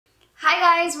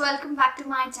Hi guys, welcome back to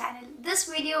my channel. This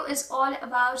video is all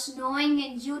about knowing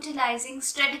and utilizing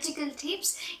strategical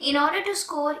tips in order to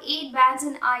score 8 bands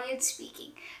in Ielts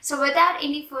speaking. So without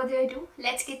any further ado,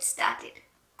 let's get started.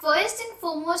 First and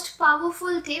foremost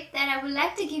powerful tip that I would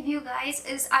like to give you guys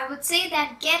is I would say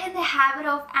that get in the habit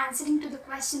of answering to the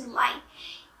question why.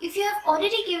 If you have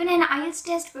already given an Ielts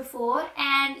test before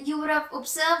and you would have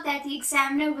observed that the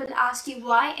examiner will ask you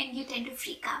why and you tend to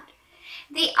freak out.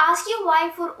 They ask you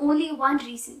why for only one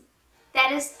reason.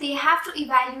 That is, they have to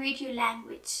evaluate your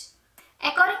language.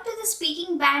 According to the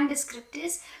speaking band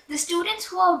descriptors, the students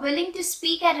who are willing to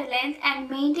speak at a length and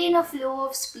maintain a flow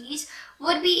of speech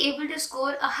would be able to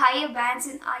score a higher bands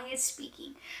in Ielts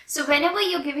speaking. So whenever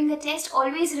you're giving a test,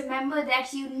 always remember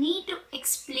that you need to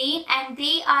explain and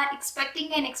they are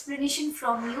expecting an explanation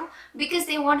from you because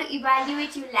they want to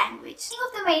evaluate your language. Speaking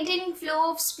of the maintaining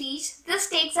flow of speech, this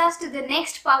takes us to the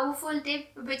next powerful tip,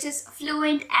 which is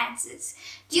fluent answers.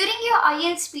 During your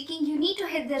Ielts speaking, you need to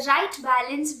hit the right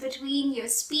balance between your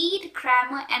speed,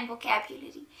 grammar and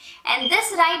vocabulary. And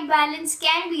this right balance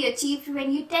can be achieved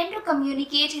when you tend to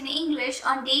communicate in English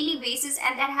on daily basis,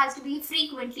 and that has to be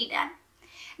frequently done.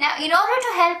 Now, in order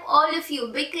to help all of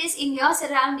you, because in your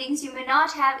surroundings you may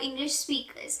not have English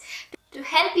speakers, to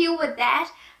help you with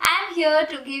that, I'm here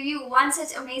to give you one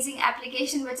such amazing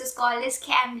application which is called as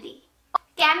Cambly.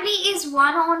 Cambly is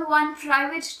one-on-one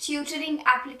private tutoring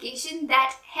application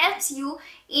that helps you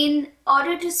in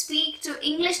order to speak to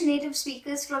English native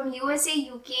speakers from USA,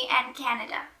 UK and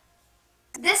Canada.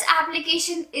 This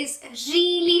application is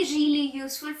really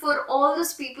useful for all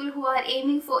those people who are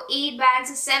aiming for 8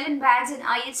 bands or 7 bands in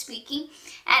Ielts speaking,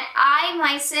 and I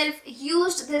myself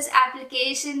used this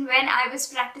application when I was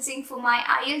practicing for my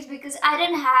Ielts because I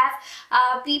didn't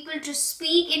have people to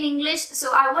speak in English,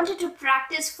 so I wanted to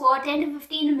practice for 10 to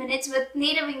 15 minutes with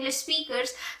native English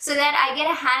speakers so that I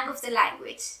get a hang of the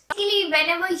language. Basically,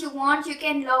 whenever you want, you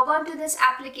can log on to this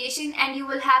application and you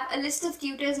will have a list of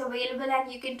tutors available, and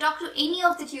you can talk to any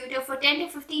of the tutor for 10 to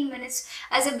 15 minutes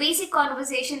as a basic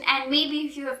conversation, and maybe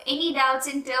if you have any doubts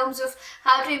in terms of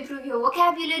how to improve your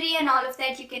vocabulary and all of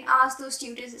that, you can ask those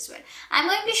tutors as well. I'm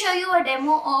going to show you a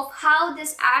demo of how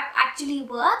this app actually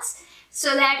works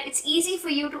so that it's easy for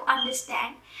you to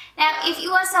understand. Now, if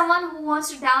you are someone who wants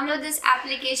to download this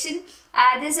application,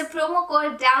 there's a promo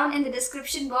code down in the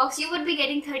description box. You would be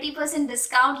getting 30%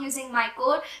 discount using my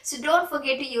code, so don't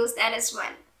forget to use that as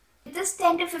well. This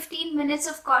 10 to 15 minutes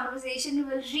of conversation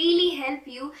will really help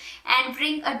you and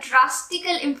bring a drastic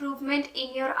improvement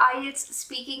in your Ielts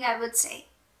speaking, I would say.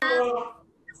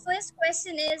 First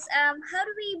question is, how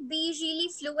do we be really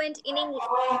fluent in English?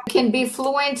 Can be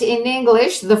fluent in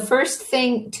English. The first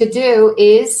thing to do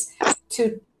is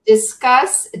to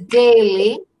discuss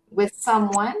daily with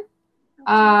someone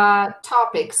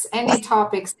topics, any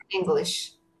topics in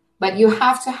English. But you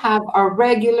have to have a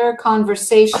regular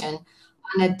conversation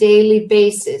on a daily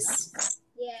basis.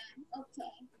 Yeah,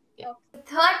 okay. The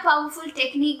third powerful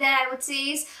technique that I would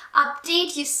say is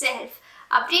update yourself.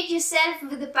 Update yourself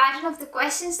with the pattern of the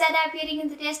questions that are appearing in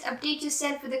the test, update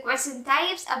yourself with the question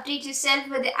types, update yourself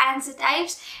with the answer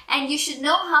types, and you should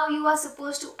know how you are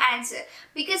supposed to answer.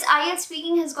 Because Ielts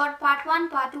speaking has got part 1,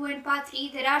 part 2 and part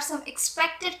 3, there are some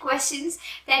expected questions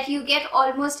that you get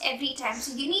almost every time.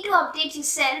 So you need to update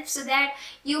yourself so that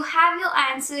you have your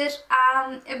answer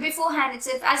beforehand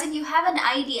itself, as in you have an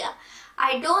idea.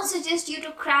 I don't suggest you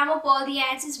to cram up all the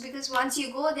answers because once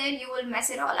you go there, you will mess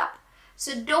it all up.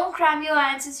 So don't cram your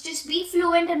answers, just be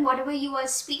fluent in whatever you are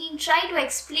speaking. Try to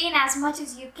explain as much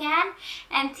as you can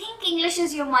and think English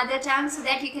is your mother tongue so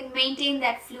that you can maintain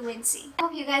that fluency. I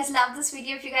hope you guys love this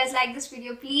video. If you guys like this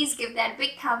video, please give that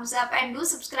big thumbs up and do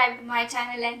subscribe to my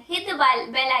channel and hit the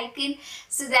bell icon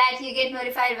so that you get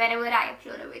notified whenever I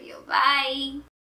upload a video. Bye!